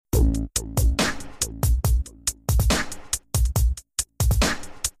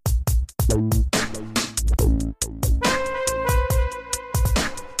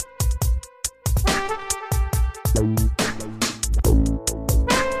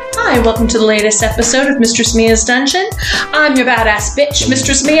Hi, welcome to the latest episode of Mistress Mia's Dungeon. I'm your badass bitch,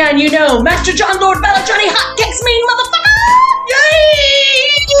 Mistress Mia, and you know, Master John, Lord Bella, Johnny Hot Kicks mean motherfucker!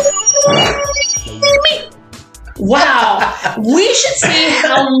 Yay! Me! Wow, we should see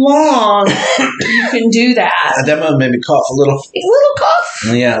how long you can do that. That might make me cough a little. A little cough?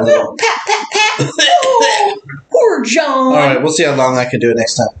 Yeah, a little. Pat, pat, pat. Oh, poor John. All right, we'll see how long I can do it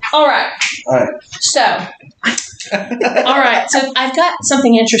next time. All right. So, I've got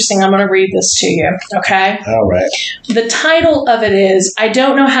something interesting. I'm going to read this to you, okay? All right. The title of it is, I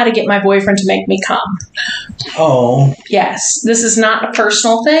don't know how to get my boyfriend to make me come. Oh. Yes, this is not a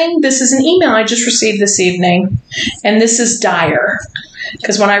personal thing. This is an email I just received this evening, and this is dire.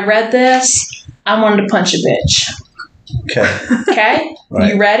 Because when I read this, I wanted to punch a bitch. Okay?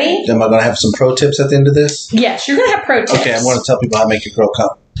 Right. You ready? Am I going to have some pro tips at the end of this? Yes, you're going to have pro tips. Okay, I'm going to tell people how to make your girl come.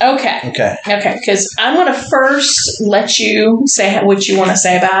 Okay, because I'm going to first let you say what you want to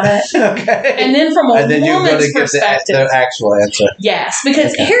say about it. Okay. And then from a woman's perspective. The actual answer. Yes,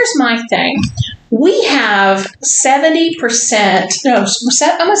 because here's my thing. We have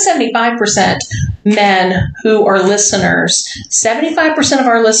 75% men who are listeners. 75% of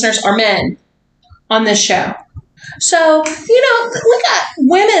our listeners are men on this show. So, we got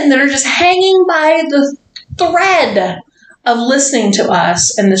women that are just hanging by the thread of listening to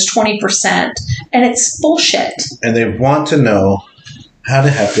us in this 20%, and it's bullshit. And they want to know how to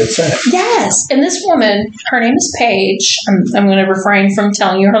have good sex. Yes, and this woman, her name is Paige. I'm going to refrain from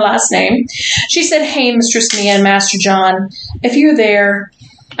telling you her last name. She said, "Hey, Mistress Mia and Master John, if you're there,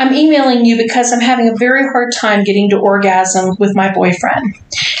 I'm emailing you because I'm having a very hard time getting to orgasm with my boyfriend.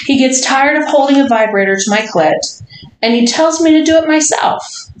 He gets tired of holding a vibrator to my clit, and he tells me to do it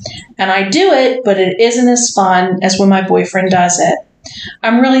myself. And I do it, but it isn't as fun as when my boyfriend does it.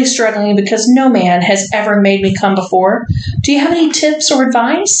 I'm really struggling because no man has ever made me come before. Do you have any tips or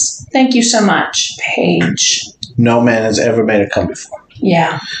advice? Thank you so much, Paige." No man has ever made her come before.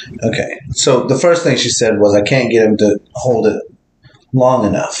 Yeah. Okay. So the first thing she said was, I can't get him to hold it long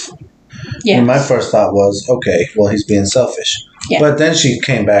enough. Yeah. And my first thought was, okay, well, he's being selfish. Yeah. But then she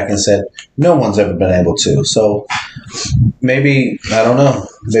came back and said, no one's ever been able to. So maybe, I don't know,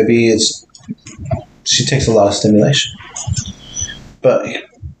 maybe she takes a lot of stimulation. But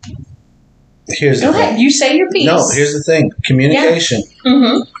here's the thing. Go ahead, you say your piece. No, here's the thing. Communication. Yeah.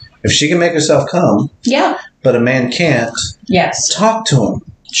 Mm-hmm. If she can make herself come, but a man can't, talk to him.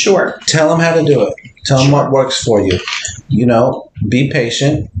 Sure. Tell him how to do it. Tell him what works for you. Be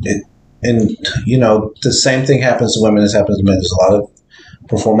patient. The same thing happens to women as happens to men. There's a lot of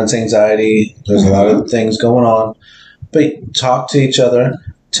performance anxiety. There's a lot of things going on. But talk to each other.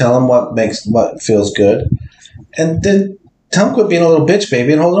 Tell them what feels good. And then tell them quit being a little bitch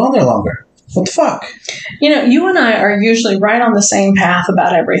baby and hold on there longer. What the fuck? You and I are usually right on the same path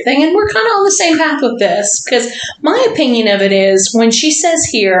about everything, and we're kind of on the same path with this, because my opinion of it is, when she says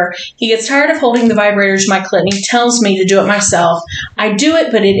here, he gets tired of holding the vibrator to my clit and he tells me to do it myself. I do it,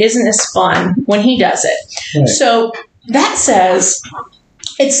 but it isn't as fun when he does it. Right. So that says,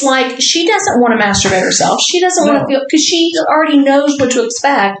 it's like she doesn't want to masturbate herself. She doesn't want to feel, because she already knows what to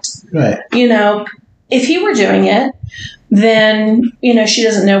expect. Right. If he were doing it, then, she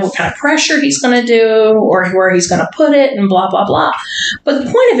doesn't know what kind of pressure he's going to do or where he's going to put it and blah, blah, blah. But the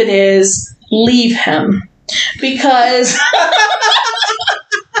point of it is, leave him. Because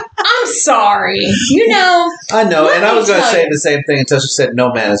I'm sorry. I know. And I was going to say the same thing until she said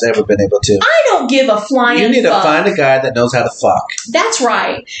no man has ever been able to. I don't give a flying fuck. You need to find a guy that knows how to fuck. That's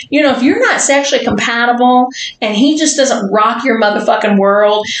right. If you're not sexually compatible and he just doesn't rock your motherfucking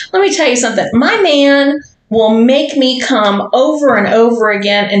world, let me tell you something. My man will make me come over and over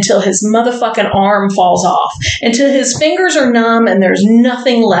again until his motherfucking arm falls off, until his fingers are numb and there's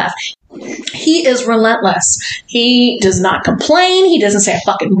nothing left. He is relentless. He does not complain. He doesn't say a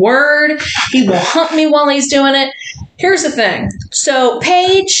fucking word. He will hump me while he's doing it. Here's the thing. So,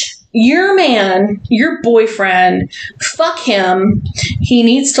 Paige, your man, your boyfriend, fuck him. He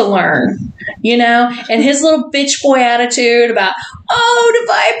needs to learn, and his little bitch boy attitude about, the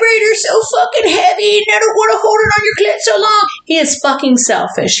vibrator's so fucking heavy and I don't want to hold it on your clit so long. He is fucking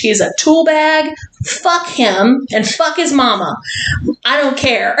selfish. He is a tool bag. Fuck him and fuck his mama. I don't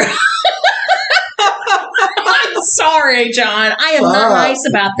care. I'm Sorry, John. I am not nice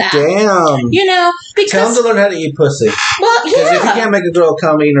about that. Damn. Because... Tell him to learn how to eat pussy. Well, yeah. Because if you can't make a girl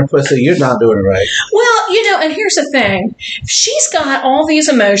come eating her pussy, you're not doing it right. Well, and here's the thing. She's got all these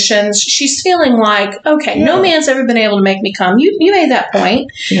emotions. She's feeling like, okay, no man's ever been able to make me come. You made that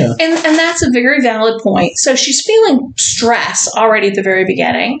point. Yeah. And that's a very valid point. So she's feeling stress already at the very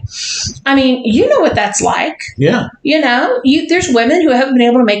beginning. I mean, you know what that's like. Yeah. There's women who haven't been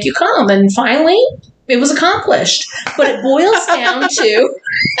able to make you come. And finally, it was accomplished. But it boils down to...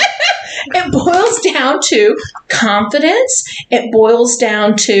 It boils down to confidence. It boils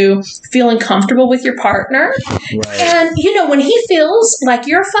down to feeling comfortable with your partner. Right. And, when he feels like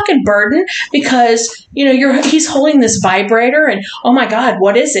you're a fucking burden because, he's holding this vibrator and, oh my God,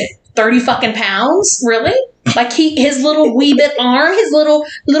 what is it? 30 fucking pounds? Really? Like his little wee bit arm, his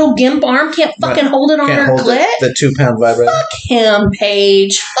little gimp arm can't fucking hold it on her clit? The 2-pound vibrator? Fuck him,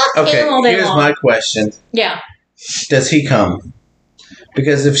 Paige. Fuck him all day long. Here's my question. Yeah. Does he come?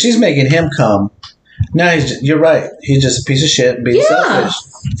 Because if she's making him come, now you're right. He's just a piece of shit being selfish.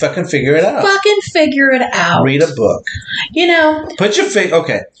 Fucking figure it out. Read a book. Put your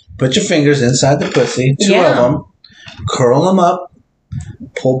fingers inside the pussy. Two of them. Curl them up.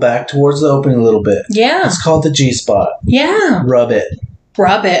 Pull back towards the opening a little bit. Yeah. It's called the G-spot. Yeah. Rub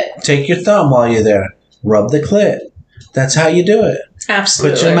it. Take your thumb while you're there. Rub the clit. That's how you do it.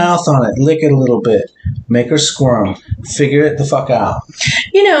 Absolutely. Put your mouth on it. Lick it a little bit. Make her squirm. Figure it the fuck out.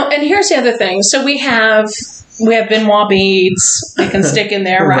 And here's the other thing. So we have Benoit beads you can stick in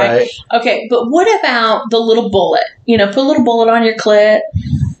there, right? Okay, but what about the little bullet? Put a little bullet on your clit.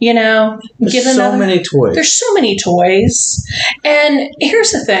 There's so many toys. There's so many toys. And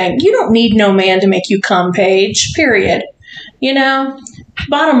here's the thing. You don't need no man to make you come, Paige. Period.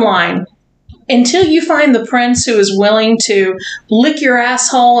 Bottom line. Until you find the prince who is willing to lick your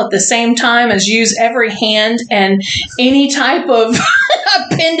asshole at the same time as use every hand and any type of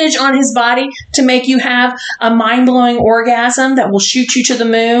appendage on his body to make you have a mind-blowing orgasm that will shoot you to the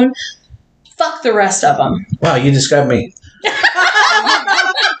moon, fuck the rest of them. Wow, you described me.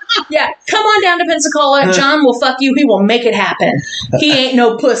 Yeah, come on down to Pensacola. John will fuck you. He will make it happen. He ain't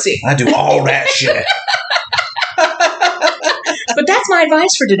no pussy. I do all that shit. But that's my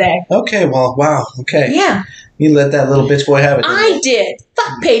advice for today. Okay, well, wow. Okay. Yeah. You let that little bitch boy have it. I did.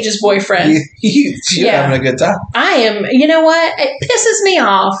 Fuck Paige's boyfriend. You're having a good time. I am. You know what? It pisses me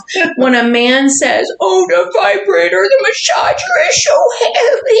off when a man says, oh, the vibrator, the massager is so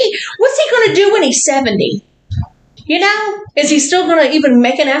heavy. What's he going to do when he's 70? Is he still going to even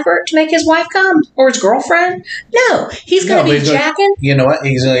make an effort to make his wife come? Or his girlfriend? No. He's going to be jacking. You know what?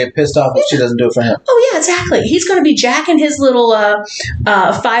 He's going to get pissed off if she doesn't do it for him. Oh, yeah, exactly. He's going to be jacking his little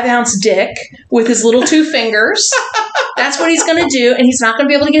 5-ounce dick with his little 2 fingers. That's what he's going to do. And he's not going to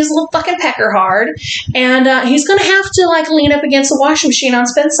be able to get his little fucking pecker hard. And he's going to have to, lean up against the washing machine on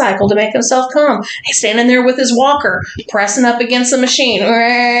spin cycle to make himself come. He's standing there with his walker, pressing up against the machine.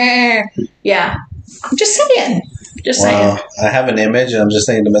 Yeah. Just saying. Saying. I have an image, and I'm just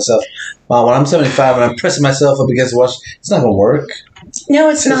thinking to myself, wow, when I'm 75 and I'm pressing myself up against the wash, it's not going to work. No,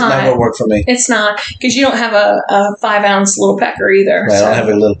 it's not. It's not going to work for me. It's not, because you don't have a 5-ounce little pecker either. Right, I don't have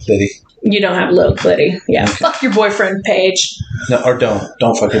a little clitty. You don't have a little clitty. Yeah. Okay. Fuck your boyfriend, Paige. No, or don't.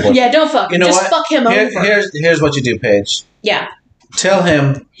 Don't fuck your boyfriend. Yeah, don't fuck him. Just fuck him over. Here's what you do, Paige. Yeah. Tell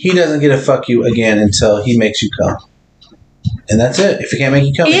him he doesn't get to fuck you again until he makes you come. And that's it. If he can't make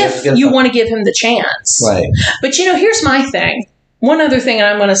you come, if you want to give him the chance. Right. But here's my thing. One other thing, and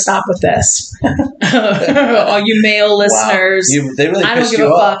I'm going to stop with this. All you male listeners. Wow. They really I don't give a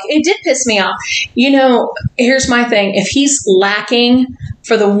fuck. It did piss me off. Here's my thing. If he's lacking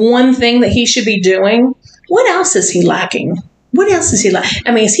for the one thing that he should be doing, what else is he lacking? What else is he like?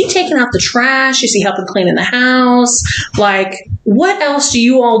 I mean, is he taking out the trash? Is he helping clean in the house? What else do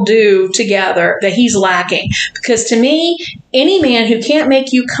you all do together that he's lacking? Because to me, any man who can't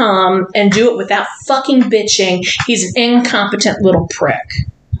make you come and do it without fucking bitching, he's an incompetent little prick.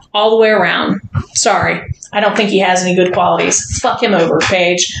 All the way around. Sorry. I don't think he has any good qualities. Fuck him over,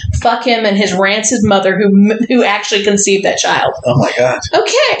 Paige. Fuck him and his rancid mother who actually conceived that child. Oh, my God.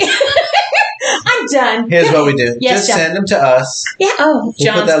 Okay. I'm done. Here's what we do. Yes, just send him to us. Yeah. Oh,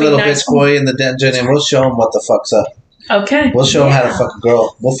 We'll put that little bitch boy in the dungeon and we'll show him what the fuck's up. Okay. We'll show him how to fuck a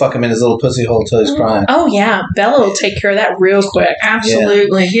girl. We'll fuck him in his little pussy hole till he's crying. Oh, yeah. Bella will take care of that real quick.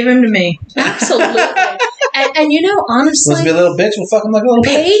 Absolutely. Yeah. Give him to me. Absolutely. And honestly, wants to be a little bitch, we'll fuck him like a little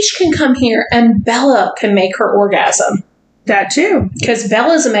bitch. Paige can come here and Bella can make her orgasm. That too. Because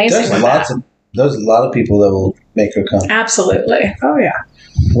Bella's amazing. There's a lot of people that will make her come. Absolutely. Oh, yeah.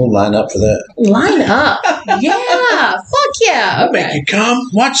 We'll line up for that. Line up? Yeah. Fuck yeah. I'll make you come.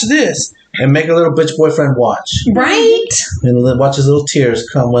 Watch this. and make her little bitch boyfriend watch. Right? And watch his little tears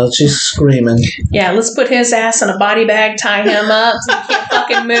come while she's screaming. Yeah, let's put his ass in a body bag, tie him up so he can't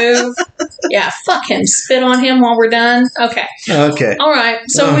fucking move. Yeah, fuck him. Spit on him while we're done. Okay. All right.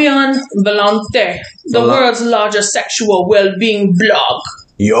 So we on Volante, the world's largest sexual well-being blog.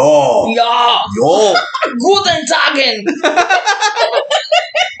 Yo. Guten Tagen.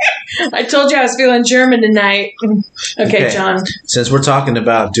 I told you I was feeling German tonight. Okay, John. Since we're talking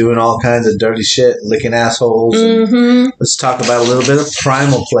about doing all kinds of dirty shit, licking assholes, let's talk about a little bit of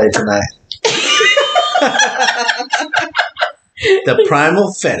primal play tonight. The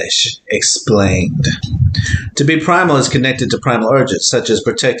primal fetish explained. To be primal is connected to primal urges, such as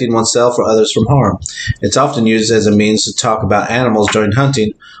protecting oneself or others from harm. It's often used as a means to talk about animals during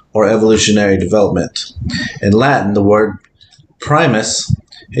hunting or evolutionary development. In Latin, the word primus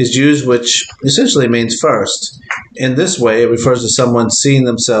is used, which essentially means first. In this way, it refers to someone seeing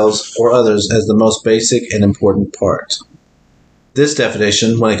themselves or others as the most basic and important part. This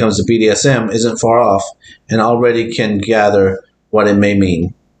definition, when it comes to BDSM, isn't far off and already can gather what it may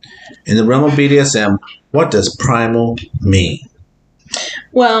mean. In the realm of BDSM, what does primal mean?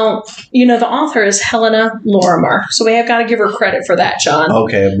 Well, the author is Helena Lorimer, so we have got to give her credit for that, John.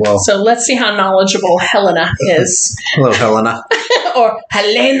 Okay, well. So let's see how knowledgeable Helena is. Hello, Helena. Or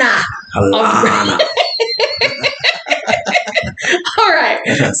Helena. Helena. All right.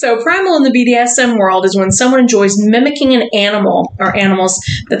 So primal in the BDSM world is when someone enjoys mimicking an animal or animals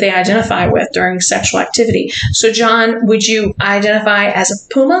that they identify with during sexual activity. So, John, would you identify as a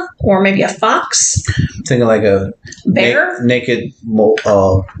puma or maybe a fox? I'm thinking like a bear? Naked mole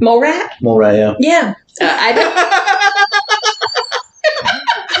rat? Mole rat, yeah. Yeah. I don't.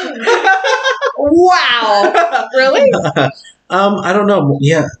 Wow. Really? I don't know.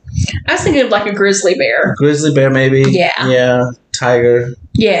 Yeah. I was thinking of like a grizzly bear. Grizzly bear, maybe. Yeah. Yeah. Tiger.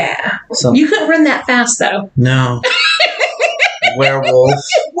 Yeah. You couldn't run that fast, though. No. Werewolf.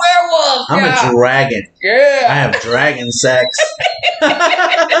 Werewolf. I'm a dragon. Yeah. I have dragon sex.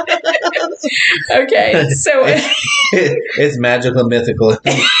 Okay. So it's magical, mythical,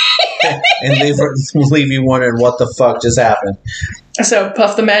 and leave you wondering what the fuck just happened. So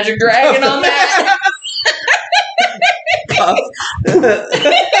Puff the Magic Dragon on that. Puff.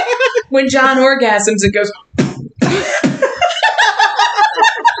 When John orgasms, it goes.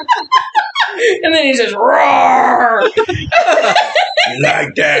 And then he says, roar. You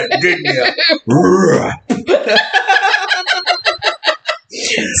like that, didn't you?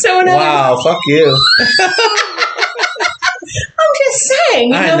 So wow, fuck you. I'm just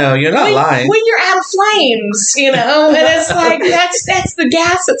saying. I know, you're not lying. When you're out of flames, and it's like, that's the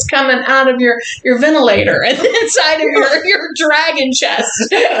gas that's coming out of your ventilator and inside of your dragon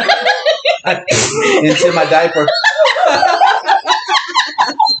chest. Into my diaper.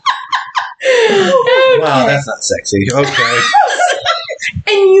 Okay. Wow, that's not sexy. Okay.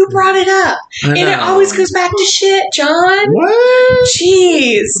 And you brought it up. And it always goes back to shit, John. What?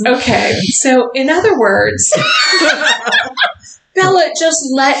 Jeez. Okay. So, in other words, Bella, just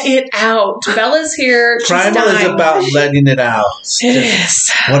let it out. Bella's here. Primal is about letting it out. Yes.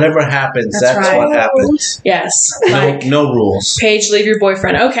 Whatever happens, that's right. What happens. Yes. No rules. Paige, leave your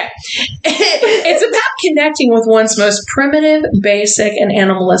boyfriend. Okay. It's about connecting with one's most primitive, basic, and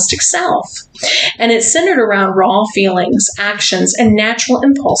animalistic self. And it's centered around raw feelings, actions, and natural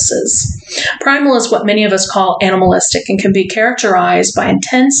impulses. Primal is what many of us call animalistic and can be characterized by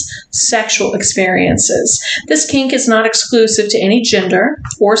intense sexual experiences. This kink is not exclusive to any gender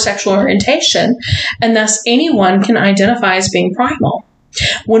or sexual orientation, and thus anyone can identify as being primal.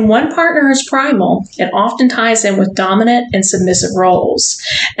 When one partner is primal, it often ties in with dominant and submissive roles,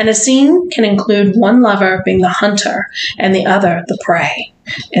 and a scene can include one lover being the hunter and the other the prey.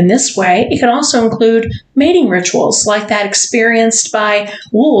 In this way, it can also include mating rituals like that experienced by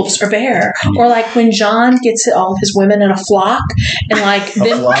wolves or bear, or like when John gets all his women in a flock and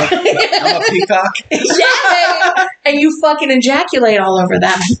flock? I'm a peacock. Yeah, and you fucking ejaculate all over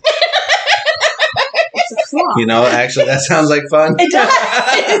them. Actually, that sounds like fun. It does.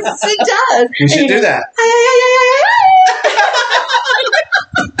 It does. We should do that.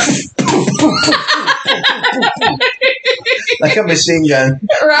 Like a machine gun.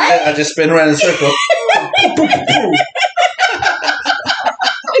 Right? I just spin around in a circle.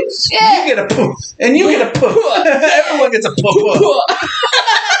 Shit. You get a poof. And you get a poof. Everyone gets a poof.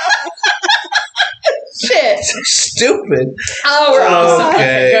 Shit. Stupid. Oh, right.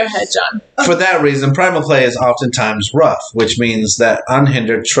 Okay. Go ahead, John. For that reason, primal play is oftentimes rough, which means that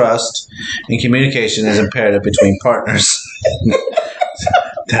unhindered trust and communication is imperative between partners.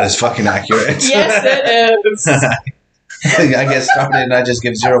 That is fucking accurate. Yes, it is. I get started and I just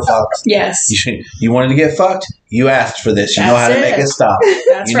give 0 fucks. Yes. You wanted to get fucked? You asked for this. You know how to make it stop.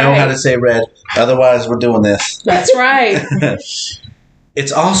 That's you right. know how to say red. Otherwise, we're doing this. That's right.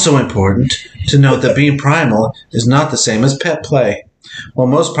 It's also important to note that being primal is not the same as pet play. While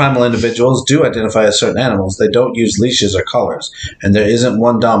most primal individuals do identify as certain animals, they don't use leashes or collars, and there isn't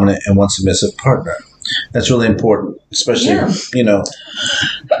one dominant and one submissive partner. That's really important, especially,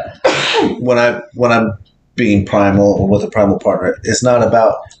 when I'm being primal or with a primal partner. It's not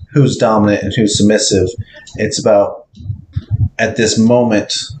about who's dominant and who's submissive. It's about, at this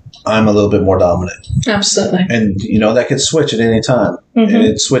moment, I'm a little bit more dominant. Absolutely. And, that could switch at any time. Mm-hmm. And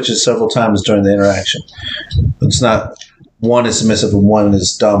it switches several times during the interaction. It's not one is submissive and one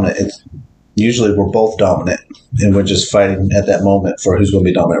is dominant. Usually we're both dominant, and we're just fighting at that moment for who's going to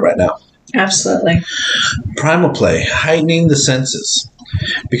be dominant right now. Absolutely. Primal play, heightening the senses.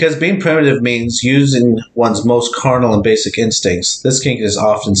 Because being primitive means using one's most carnal and basic instincts, this kink is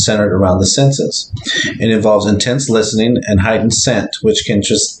often centered around the senses. It involves intense listening and heightened scent, which can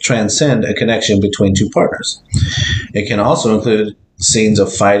just transcend a connection between two partners. It can also include scenes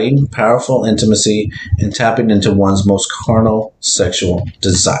of fighting, powerful intimacy, and tapping into one's most carnal sexual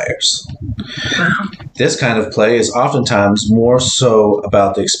desires. Wow. This kind of play is oftentimes more so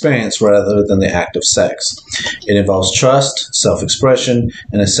about the experience rather than the act of sex. It involves trust, self-expression,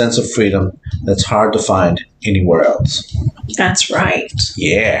 and a sense of freedom that's hard to find anywhere else. That's right.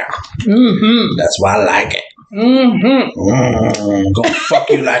 Yeah. Mm-hmm. That's why I like it. Mm-hmm. Gonna fuck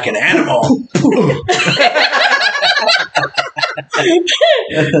you like an animal.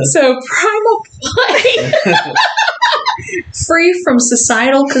 So primal play, free from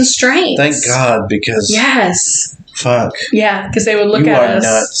societal constraints. Thank God, because yes, fuck, yeah, because they would look you at are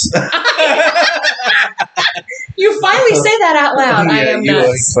us. Nuts. You finally say that out loud. Yeah, I am you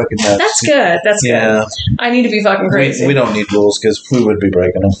nuts. are fucking nuts. That's good. That's good. I need to be fucking crazy. We don't need rules because we would be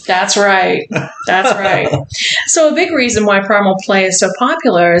breaking them. That's right. That's right. So a big reason why primal play is so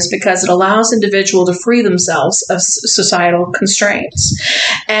popular is because it allows individuals to free themselves of societal constraints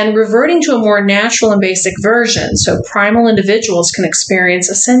and reverting to a more natural and basic version. So primal individuals can experience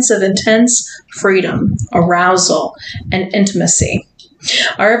a sense of intense freedom, arousal, and intimacy.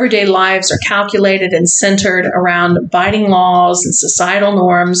 Our everyday lives are calculated and centered around abiding laws and societal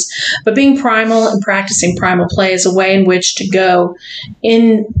norms, but being primal and practicing primal play is a way in which to go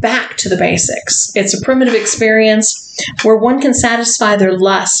back to the basics. It's a primitive experience where one can satisfy their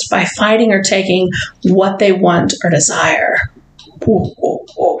lust by fighting or taking what they want or desire. Ooh, ooh,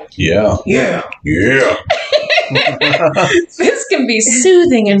 ooh. Yeah. Yeah. Yeah. This can be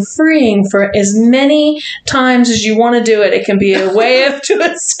soothing and freeing for as many times as you want to do it. It can be a way to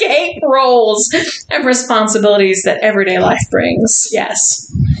escape roles and responsibilities that everyday life brings.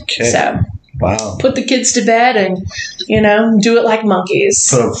 Yes. Okay. So, wow. Put the kids to bed and, do it like monkeys.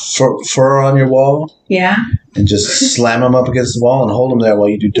 Put a fur on your wall. Yeah. And just slam them up against the wall and hold them there while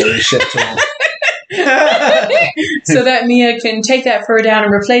you do dirty shit to them. So that Mia can take that fur down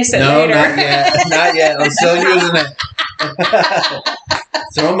and replace it later. No, not yet. Not yet. I'm still using it.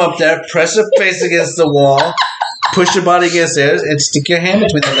 Throw them up there, press your face against the wall, push your body against theirs, and stick your hand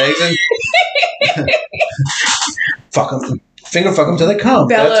between the legs and fuck them. Finger fuck them till they come.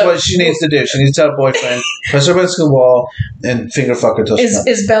 Bella, that's what she needs to do. She needs to tell her boyfriend, press her against the wall, and finger fuck her till she comes.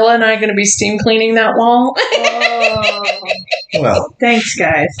 Is Bella and I going to be steam cleaning that wall? Oh. Well, thanks,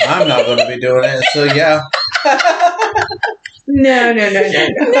 guys. I'm not going to be doing it, so yeah. No. No.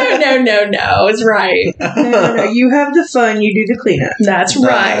 It's right. No. You have the fun. You do the cleanup. That's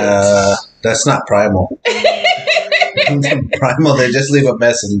right. That's not primal. Primal, they just leave a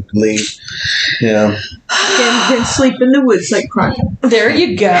mess and leave. Yeah. Then sleep in the woods like Primal. There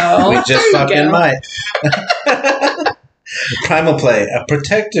you go. We just fucking might. Primal play, a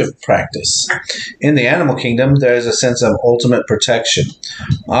protective practice. In the animal kingdom, there is a sense of ultimate protection.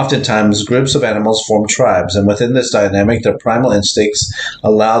 Oftentimes, groups of animals form tribes, and within this dynamic, their primal instincts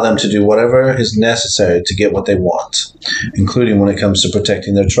allow them to do whatever is necessary to get what they want, including when it comes to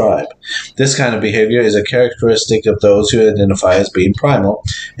protecting their tribe. This kind of behavior is a characteristic of those who identify as being primal,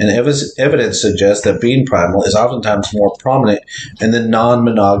 and evidence suggests that being primal is oftentimes more prominent in the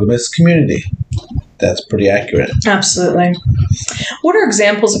non-monogamous community. That's pretty accurate. Absolutely. What are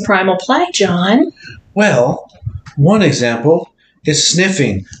examples of primal play, John? Well, one example is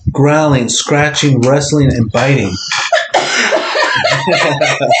sniffing, growling, scratching, wrestling, and biting.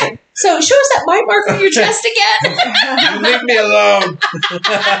 So show us that bite mark on your chest again. Leave me alone.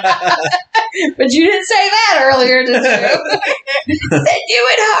 But you didn't say that earlier, did you? You said do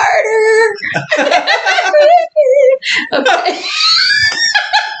it harder. Okay.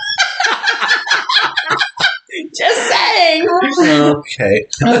 Just saying. Okay.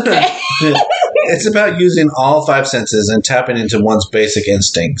 It's about using all 5 senses and tapping into one's basic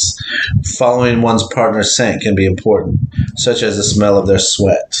instincts. Following one's partner's scent can be important, such as the smell of their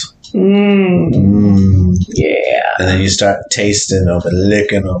sweat. Yeah. And then you start tasting them and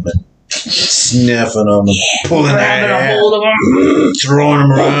licking them and sniffing them and pulling grabbing their hair, a hold of them, throwing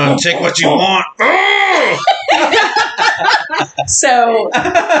them around. Take what you want. So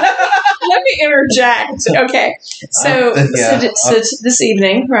let me interject. Okay, so this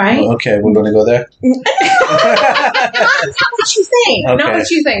evening, right? Okay, we're going to go there. Not what you think. Okay. Not what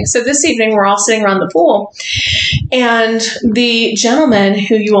you think. So this evening, we're all sitting around the pool, and the gentleman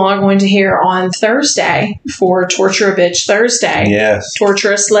who you all are going to hear on Thursday for Torture a Bitch Thursday. Yes.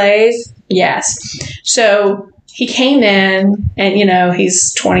 Torture a Slave. Yes. So he came in, and,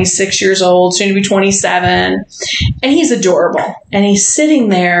 he's 26 years old, soon to be 27, and he's adorable. And he's sitting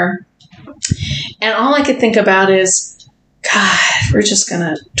there, and all I could think about is, God, we're just going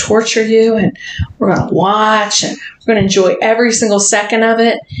to torture you, and we're going to watch, and we're going to enjoy every single second of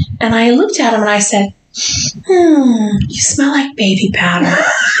it. And I looked at him, and I said, you smell like baby powder.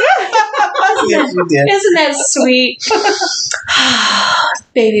 Yes, you did. Isn't that sweet?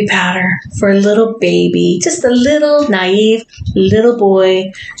 Baby powder for a little baby. Just a little naive little boy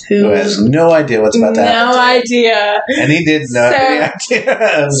who has no idea what's about to happen. No idea. And he did not have any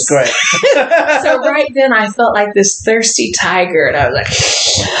idea. It was great. So right then I felt like this thirsty tiger, and I was like,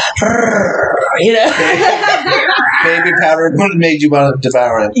 Baby powder made you want to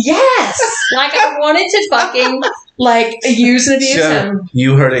devour him. Yes. Like I wanted to fucking use and abuse him.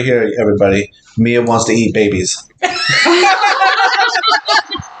 You heard it here, everybody. Mia wants to eat babies.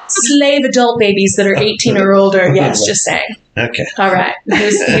 Slave adult babies that are 18 or older. Yes, just saying. Okay. All right.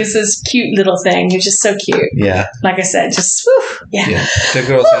 He's this cute little thing. He's just so cute. Yeah. Like I said, just, whew, yeah. The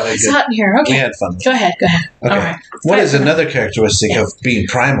girls had a good... It's hot in here. Okay. We had fun. Go ahead. Okay. All right. What is another characteristic of being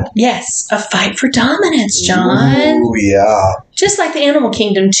primal? Yes. A fight for dominance, John. Ooh, yeah. Just like the animal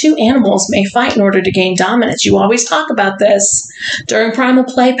kingdom, 2 animals may fight in order to gain dominance. You always talk about this. During primal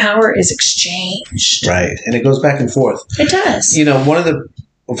play, power is exchanged. Right. And it goes back and forth. It does. One of the...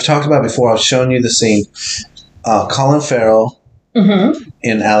 We've talked about before. I've shown you the scene. Colin Farrell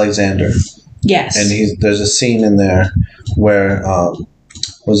in Alexander. Yes. And there's a scene in there where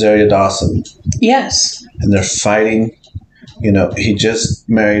Rosario Dawson. Yes. And they're fighting. He just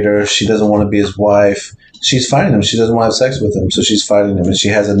married her. She doesn't want to be his wife. She's fighting him. She doesn't want to have sex with him, so she's fighting him. And she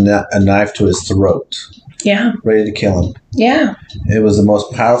has a knife to his throat. Yeah. Ready to kill him. Yeah. It was the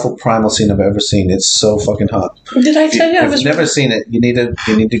most powerful primal scene I've ever seen. It's so fucking hot. Did I tell you I was... If you've never seen it, you need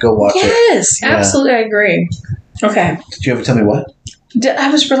to go watch it. Yes, absolutely, I agree. Okay. Did you ever tell me what?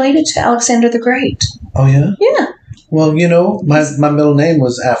 I was related to Alexander the Great. Oh, yeah? Yeah. Well, my middle name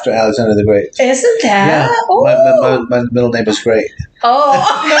was after Alexander the Great. Isn't that? Yeah. Oh. My middle name is Great. Oh.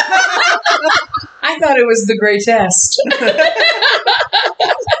 I thought it was the greatest.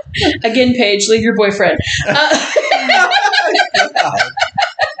 Again, Paige, leave your boyfriend.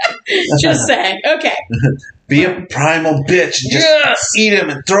 Just saying. Okay. Be a primal bitch and just eat him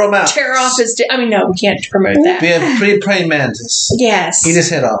and throw him out. Tear off his... no, we can't promote that. Be a praying mantis. Yes. Eat his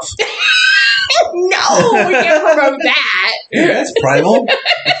head off. No, we can't promote that. Yeah, that's primal.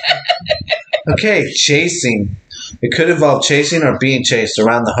 Okay, chasing. It could involve chasing or being chased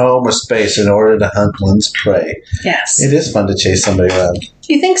around the home or space in order to hunt one's prey. Yes. It is fun to chase somebody around.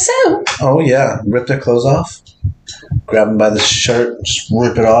 You think so? Oh, yeah. Rip their clothes off. Grab them by the shirt, just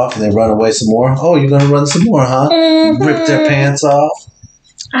rip it off, and they run away some more. Oh, you're going to run some more, huh? Mm-hmm. Rip their pants off.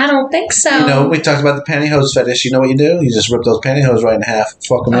 I don't think so. We talked about the pantyhose fetish. You know what you do? You just rip those pantyhose right in half.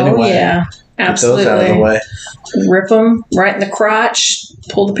 Fuck them anyway. Oh, yeah. Absolutely. Get those out of the way. Rip them right in the crotch,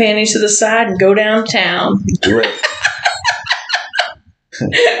 pull the panties to the side, and go downtown. Great.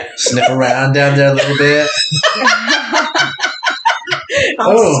 Sniff around down there a little bit.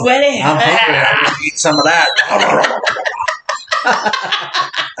 I'm sweaty. I'm hungry. I'm going to eat some of that.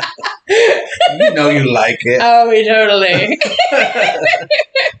 You like it. Oh, totally.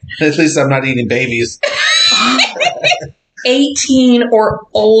 At least I'm not eating babies. 18 or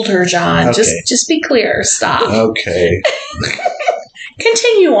older, John. Okay. Just be clear. Stop. Okay.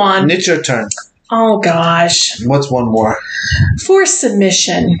 Continue on. It's your turn. Oh, gosh. What's one more? Forced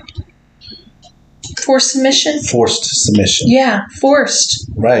submission. Forced submission? Forced submission. Yeah,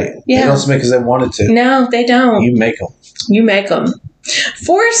 forced. Right. Yeah. They don't submit because they wanted to. No, they don't. You make them. You make them.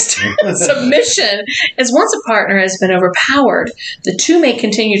 Forced submission is once a partner has been overpowered, the two may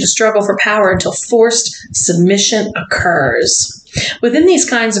continue to struggle for power until forced submission occurs. Within these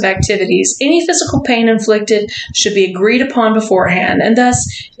kinds of activities, any physical pain inflicted should be agreed upon beforehand, and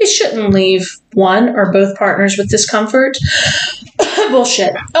thus it shouldn't leave one or both partners with discomfort.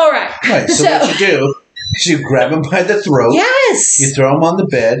 Bullshit. All right. Right. So what you do is you grab him by the throat. Yes. You throw him on the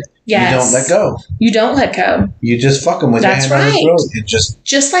bed. Yes. You don't let go. You don't let go. You just fuck him with That's your hand right. on his throat.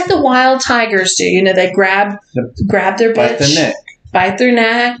 Just like the wild tigers do. You know, they grab their bitch. Bite the neck. Bite their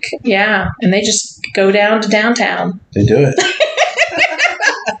neck. Yeah. And they just go down to downtown. They do it.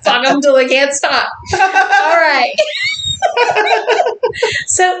 Fuck them until they can't stop. All right.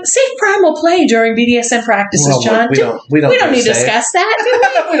 So, safe primal play during BDSM practices, John. We don't need to discuss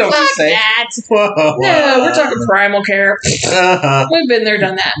that. We don't Fuck say that. No, we're talking primal care. We've been there,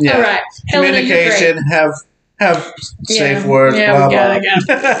 done that. Yeah. All right. Communication, have safe words, blah,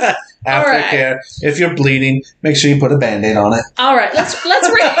 blah. Aftercare. If you're bleeding, make sure you put a Band-Aid on it. All right. Let's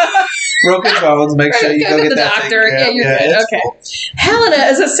Broken bones, make sure you go get the that doctor. taken care of. Yeah, you're good. Okay. Cool. Helena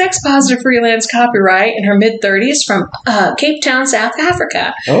is a sex-positive freelance copyright in her mid-30s from Cape Town, South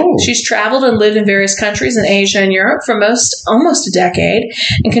Africa. Oh. She's traveled and lived in various countries in Asia and Europe for almost a decade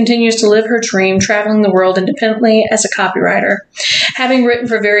and continues to live her dream, traveling the world independently as a copywriter. Having written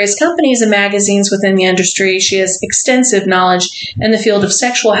for various companies and magazines within the industry, she has extensive knowledge in the field of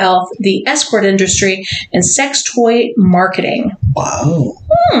sexual health, the escort industry, and sex toy marketing. Wow.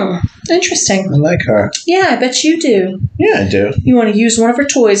 Interesting. I like her. Yeah, I bet you do. Yeah, I do. You want to use one of her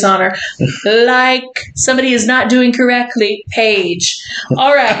toys on her. Like somebody is not doing correctly, Paige.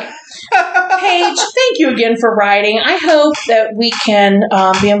 All right. Paige, thank you again for writing. I hope that we can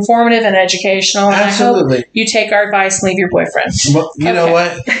be informative and educational. And Absolutely. I hope you take our advice and leave your boyfriend. Well, you know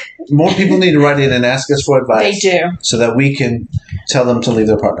what? More people need to write in and ask us for advice. They do. So that we can tell them to leave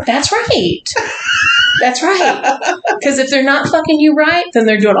their partner. That's right. That's right. Because if they're not fucking you right, then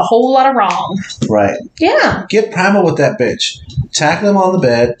they're doing a whole lot of wrong. Right. Yeah. Get primal with that bitch. Tackle him on the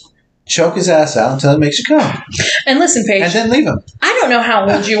bed. Choke his ass out until it makes you come. And listen, Paige. And then leave him. I don't know how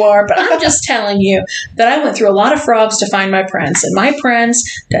old you are, but I'm just telling you that I went through a lot of frogs to find my prince. And my prince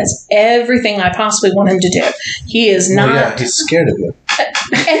does everything I possibly want him to do. He is not... Well, yeah, he's scared of you.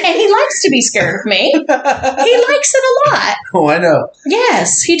 And he likes to be scared of me. He likes it a lot. Oh, I know.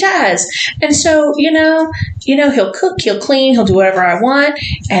 Yes, he does. And so, you know, he'll cook, he'll clean, he'll do whatever I want,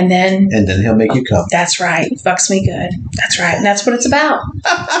 and then he'll make you come. That's right. He fucks me good. That's right. And that's what it's about.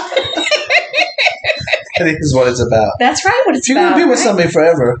 That is what it's about. That's right. What it's if you're about. If you're going to be with somebody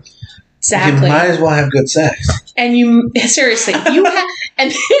forever, exactly. You might as well have good sex. And seriously, you have, and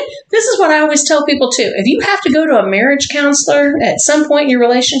this is what I always tell people too. If you have to go to a marriage counselor at some point in your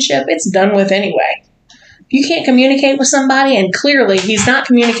relationship, it's done with anyway. You can't communicate with somebody, and clearly he's not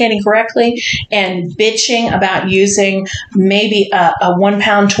communicating correctly and bitching about using maybe a 1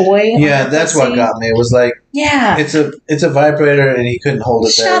 pound toy. Yeah, that's what got me. It was like, yeah, it's a vibrator, and he couldn't hold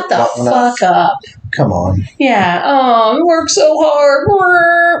it. Shut the fuck up. Come on. Yeah. Oh, he works so hard.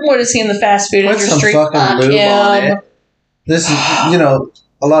 What is he in the fast food industry? Put some fucking lube on it. This is,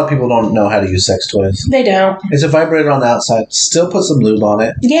 a lot of people don't know how to use sex toys. They don't. It's a vibrator on the outside. Still put some lube on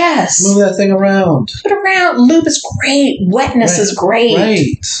it. Yes. Move that thing around. Put it around. Lube is great. Wetness is great.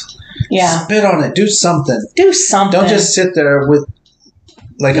 Right. Yeah. Spit on it. Do something. Do something. Don't just sit there with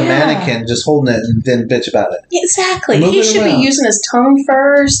like a mannequin just holding it and then bitch about it. Exactly. He should be using his tongue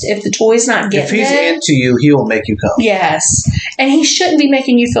first if the toy's not getting it. If he's into you, he will make you come. Yes. And he shouldn't be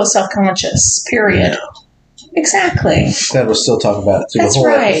making you feel self-conscious. Period. No. Exactly. Glad we're still talking about it through the whole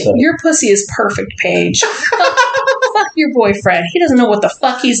episode. Your pussy is perfect, Paige. Fuck your boyfriend. He doesn't know what the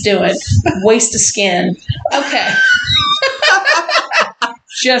fuck he's doing. Waste of skin. Okay.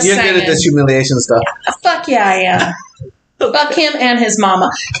 Just You're saying. good at this humiliation stuff. Fuck yeah, I am. Fuck him and his mama.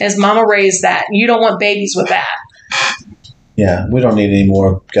 His mama raised that. You don't want babies with that. Yeah, we don't need any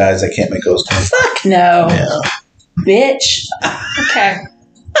more guys that can't make ghost toys. Fuck no. Yeah. Bitch. Okay.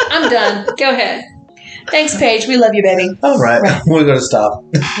 I'm done. Go ahead. Thanks, Paige. We love you, baby. All right. We're going to stop.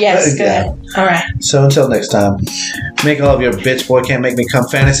 Yes, good. All right. So until next time, make all of your bitch boy can't make me come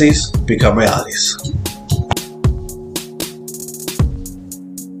fantasies become realities.